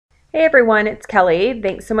Hey everyone, it's Kelly.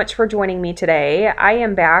 Thanks so much for joining me today. I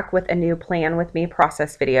am back with a new Plan With Me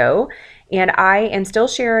process video, and I am still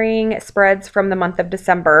sharing spreads from the month of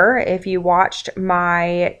December. If you watched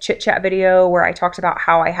my chit chat video where I talked about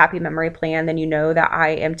how I happy memory plan, then you know that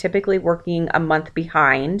I am typically working a month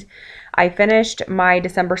behind. I finished my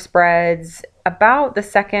December spreads about the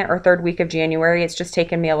second or third week of January. It's just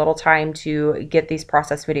taken me a little time to get these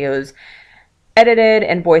process videos edited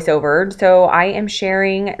and voiceovered. So I am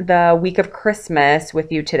sharing the week of Christmas with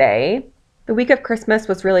you today. The week of Christmas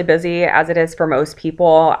was really busy, as it is for most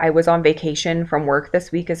people. I was on vacation from work this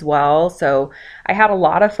week as well, so I had a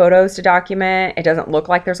lot of photos to document. It doesn't look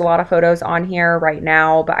like there's a lot of photos on here right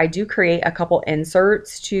now, but I do create a couple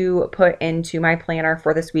inserts to put into my planner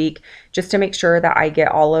for this week just to make sure that I get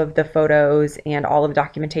all of the photos and all of the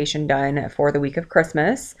documentation done for the week of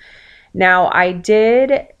Christmas. Now, I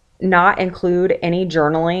did not include any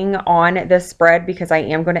journaling on this spread because I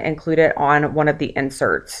am going to include it on one of the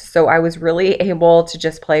inserts. So I was really able to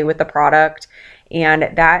just play with the product,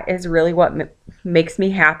 and that is really what makes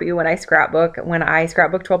me happy when I scrapbook. When I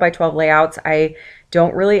scrapbook 12 by 12 layouts, I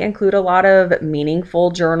don't really include a lot of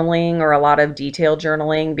meaningful journaling or a lot of detailed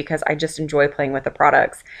journaling because I just enjoy playing with the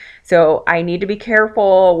products. So I need to be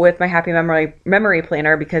careful with my happy memory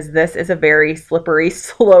planner because this is a very slippery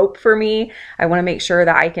slope for me. I want to make sure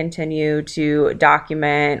that I continue to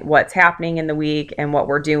document what's happening in the week and what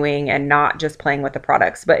we're doing and not just playing with the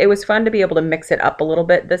products. But it was fun to be able to mix it up a little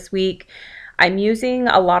bit this week. I'm using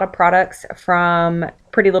a lot of products from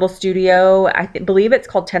Pretty Little Studio. I believe it's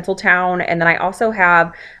called Tinsel Town. And then I also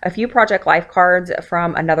have a few Project Life cards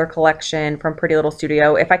from another collection from Pretty Little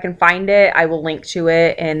Studio. If I can find it, I will link to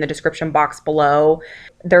it in the description box below.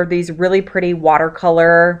 They're these really pretty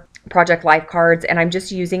watercolor Project Life cards, and I'm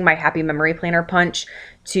just using my Happy Memory Planner punch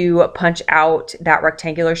to punch out that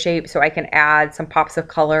rectangular shape so I can add some pops of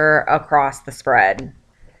color across the spread.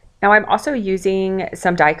 Now I'm also using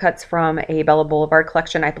some die cuts from a Bella Boulevard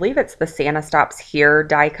collection. I believe it's the Santa Stops Here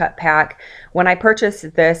die cut pack. When I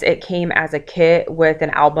purchased this, it came as a kit with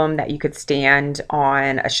an album that you could stand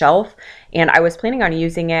on a shelf. And I was planning on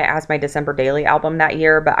using it as my December daily album that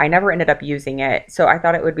year, but I never ended up using it. So I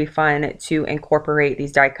thought it would be fun to incorporate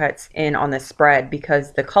these die cuts in on this spread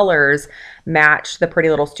because the colors match the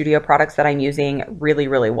Pretty Little Studio products that I'm using really,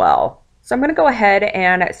 really well. So I'm going to go ahead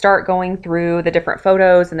and start going through the different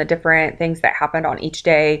photos and the different things that happened on each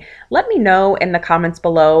day. Let me know in the comments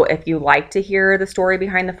below if you like to hear the story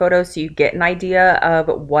behind the photos so you get an idea of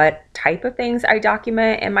what type of things I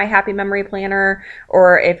document in my Happy Memory Planner,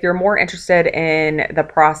 or if you're more interested in the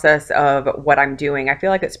process of what I'm doing. I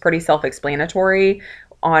feel like it's pretty self-explanatory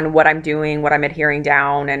on what I'm doing, what I'm adhering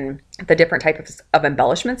down, and the different types of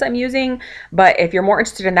embellishments I'm using. But if you're more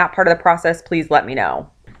interested in that part of the process, please let me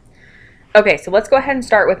know. Okay, so let's go ahead and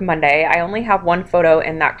start with Monday. I only have one photo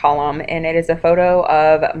in that column, and it is a photo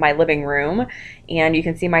of my living room. And you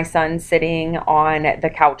can see my son sitting on the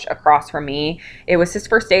couch across from me. It was his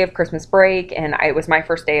first day of Christmas break, and it was my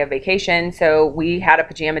first day of vacation. So we had a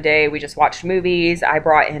pajama day. We just watched movies. I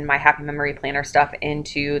brought in my Happy Memory Planner stuff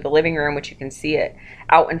into the living room, which you can see it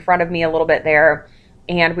out in front of me a little bit there.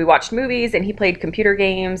 And we watched movies and he played computer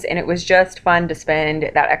games, and it was just fun to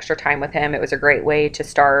spend that extra time with him. It was a great way to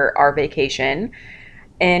start our vacation.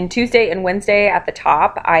 And Tuesday and Wednesday at the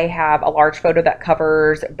top, I have a large photo that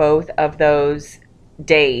covers both of those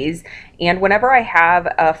days. And whenever I have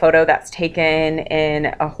a photo that's taken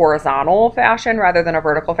in a horizontal fashion rather than a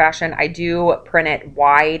vertical fashion, I do print it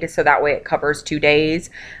wide so that way it covers 2 days.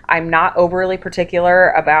 I'm not overly particular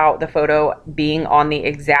about the photo being on the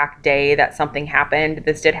exact day that something happened.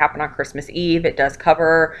 This did happen on Christmas Eve. It does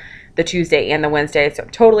cover the Tuesday and the Wednesday, so I'm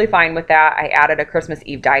totally fine with that. I added a Christmas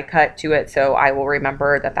Eve die cut to it, so I will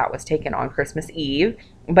remember that that was taken on Christmas Eve.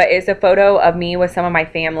 But it's a photo of me with some of my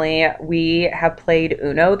family. We have played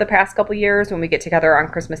Uno the past couple years when we get together on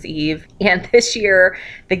Christmas Eve, and this year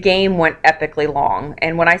the game went epically long.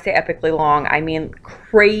 And when I say epically long, I mean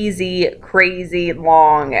crazy, crazy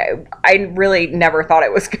long. I really never thought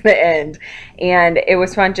it was going to end, and it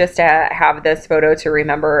was fun just to have this photo to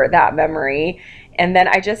remember that memory. And then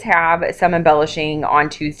I just have some embellishing on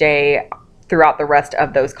Tuesday throughout the rest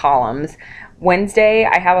of those columns. Wednesday,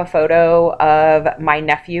 I have a photo of my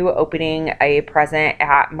nephew opening a present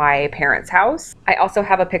at my parents' house. I also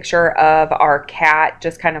have a picture of our cat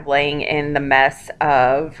just kind of laying in the mess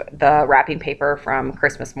of the wrapping paper from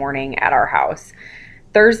Christmas morning at our house.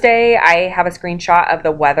 Thursday, I have a screenshot of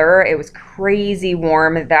the weather. It was crazy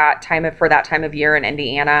warm for that time of year in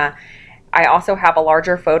Indiana. I also have a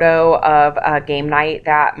larger photo of a game night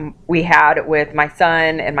that we had with my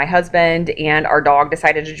son and my husband, and our dog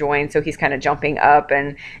decided to join, so he's kind of jumping up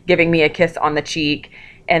and giving me a kiss on the cheek.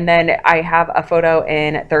 And then I have a photo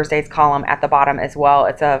in Thursday's column at the bottom as well.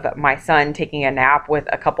 It's of my son taking a nap with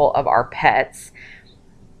a couple of our pets.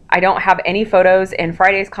 I don't have any photos in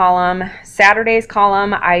Friday's column. Saturday's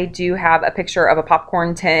column, I do have a picture of a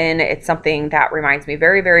popcorn tin. It's something that reminds me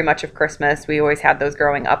very, very much of Christmas. We always had those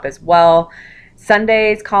growing up as well.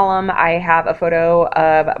 Sunday's column, I have a photo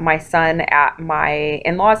of my son at my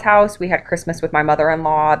in-laws' house. We had Christmas with my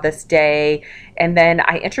mother-in-law this day. And then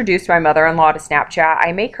I introduced my mother-in-law to Snapchat.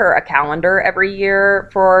 I make her a calendar every year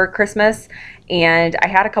for Christmas. And I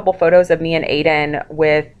had a couple photos of me and Aiden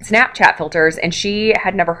with Snapchat filters, and she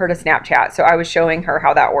had never heard of Snapchat, so I was showing her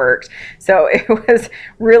how that worked. So it was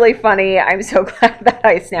really funny. I'm so glad that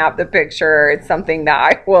I snapped the picture. It's something that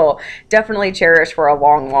I will definitely cherish for a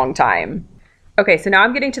long, long time. Okay, so now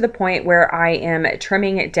I'm getting to the point where I am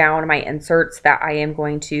trimming down my inserts that I am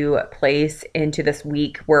going to place into this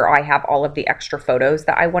week, where I have all of the extra photos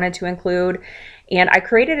that I wanted to include. And I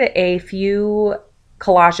created a few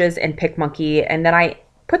collages in PicMonkey, and then I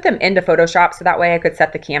put them into Photoshop so that way I could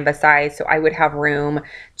set the canvas size so I would have room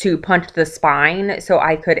to punch the spine so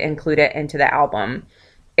I could include it into the album.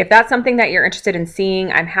 If that's something that you're interested in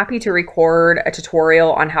seeing, I'm happy to record a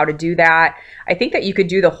tutorial on how to do that. I think that you could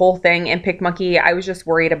do the whole thing in PicMonkey. I was just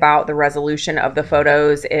worried about the resolution of the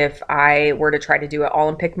photos if I were to try to do it all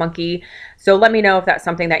in PicMonkey. So let me know if that's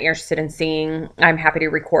something that you're interested in seeing. I'm happy to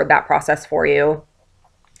record that process for you.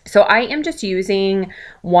 So I am just using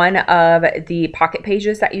one of the pocket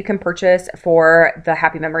pages that you can purchase for the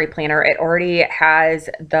Happy Memory Planner. It already has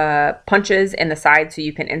the punches in the side so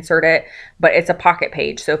you can insert it, but it's a pocket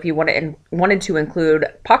page. So if you wanted to include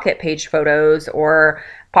pocket page photos or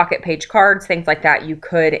pocket page cards, things like that, you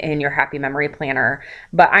could in your Happy Memory Planner.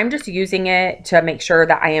 But I'm just using it to make sure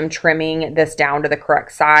that I am trimming this down to the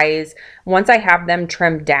correct size. Once I have them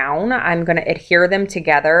trimmed down, I'm going to adhere them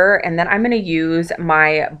together, and then I'm going to use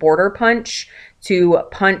my border punch to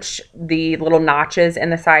punch the little notches in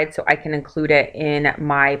the side so I can include it in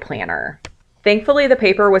my planner. Thankfully, the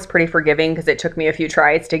paper was pretty forgiving because it took me a few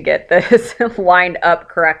tries to get this lined up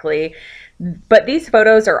correctly. But these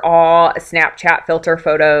photos are all Snapchat filter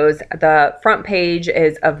photos. The front page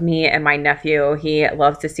is of me and my nephew. He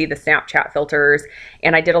loves to see the Snapchat filters.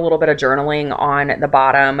 And I did a little bit of journaling on the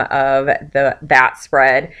bottom of that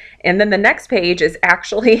spread. And then the next page is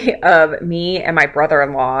actually of me and my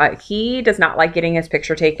brother-in-law. He does not like getting his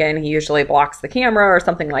picture taken. He usually blocks the camera or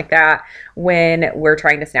something like that when we're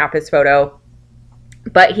trying to snap his photo.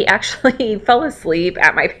 But he actually fell asleep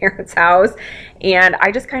at my parents' house, and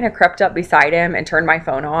I just kind of crept up beside him and turned my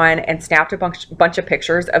phone on and snapped a bunch of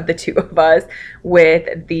pictures of the two of us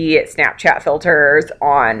with the Snapchat filters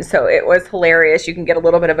on. So it was hilarious. You can get a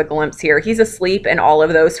little bit of a glimpse here. He's asleep in all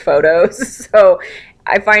of those photos, so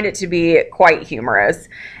I find it to be quite humorous.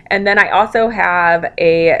 And then I also have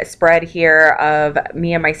a spread here of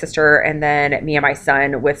me and my sister, and then me and my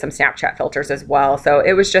son with some Snapchat filters as well. So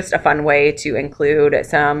it was just a fun way to include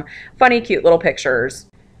some funny, cute little pictures.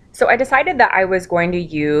 So I decided that I was going to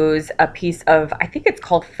use a piece of, I think it's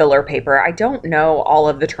called filler paper. I don't know all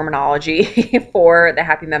of the terminology for the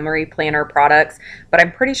Happy Memory Planner products, but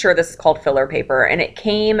I'm pretty sure this is called filler paper. And it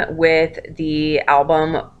came with the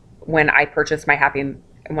album when I purchased my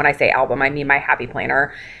when I say album, I mean my Happy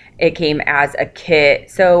Planner. It came as a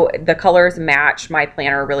kit. So the colors match my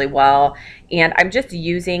planner really well. And I'm just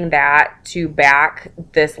using that to back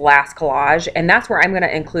this last collage. And that's where I'm going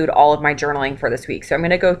to include all of my journaling for this week. So I'm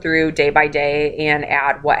going to go through day by day and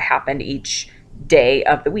add what happened each day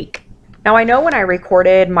of the week. Now, I know when I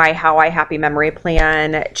recorded my How I Happy Memory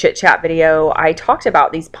Plan chit chat video, I talked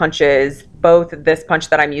about these punches, both this punch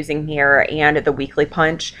that I'm using here and the weekly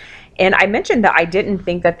punch. And I mentioned that I didn't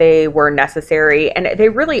think that they were necessary, and they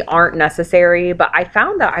really aren't necessary, but I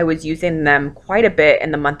found that I was using them quite a bit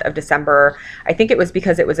in the month of December. I think it was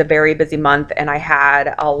because it was a very busy month and I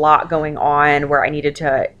had a lot going on where I needed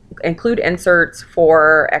to include inserts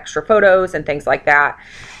for extra photos and things like that.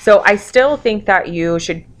 So I still think that you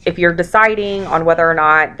should, if you're deciding on whether or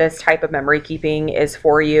not this type of memory keeping is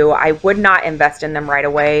for you, I would not invest in them right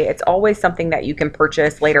away. It's always something that you can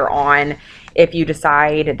purchase later on if you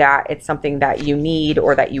decide that it's something that you need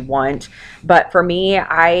or that you want. But for me,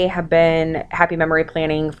 I have been happy memory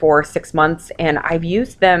planning for 6 months and I've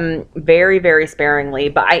used them very, very sparingly,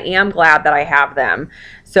 but I am glad that I have them.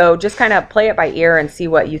 So just kind of play it by ear and see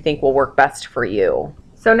what you think will work best for you.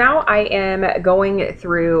 So now I am going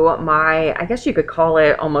through my, I guess you could call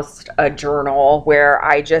it almost a journal, where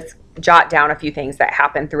I just jot down a few things that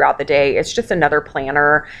happen throughout the day. It's just another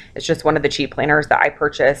planner. It's just one of the cheap planners that I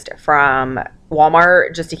purchased from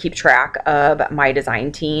Walmart just to keep track of my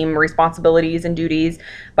design team responsibilities and duties.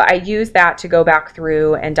 But I use that to go back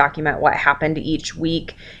through and document what happened each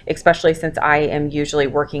week, especially since I am usually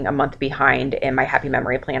working a month behind in my Happy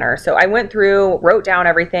Memory planner. So I went through, wrote down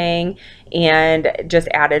everything, and just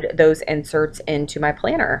added those inserts into my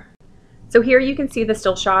planner. So here you can see the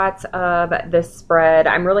still shots of this spread.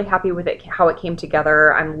 I'm really happy with it, how it came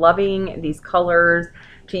together. I'm loving these colors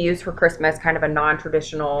to use for Christmas, kind of a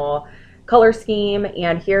non-traditional color scheme.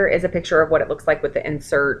 And here is a picture of what it looks like with the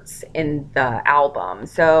inserts in the album.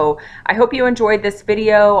 So I hope you enjoyed this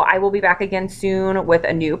video. I will be back again soon with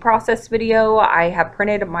a new process video. I have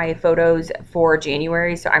printed my photos for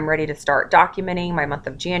January, so I'm ready to start documenting my month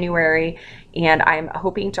of January. And I'm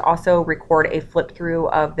hoping to also record a flip through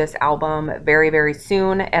of this album very, very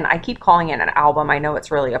soon. And I keep calling it an album. I know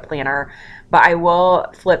it's really a planner, but I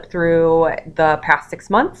will flip through the past 6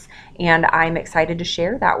 months, and I'm excited to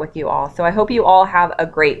share that with you all. So I hope you all have a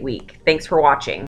great week. Thanks for watching.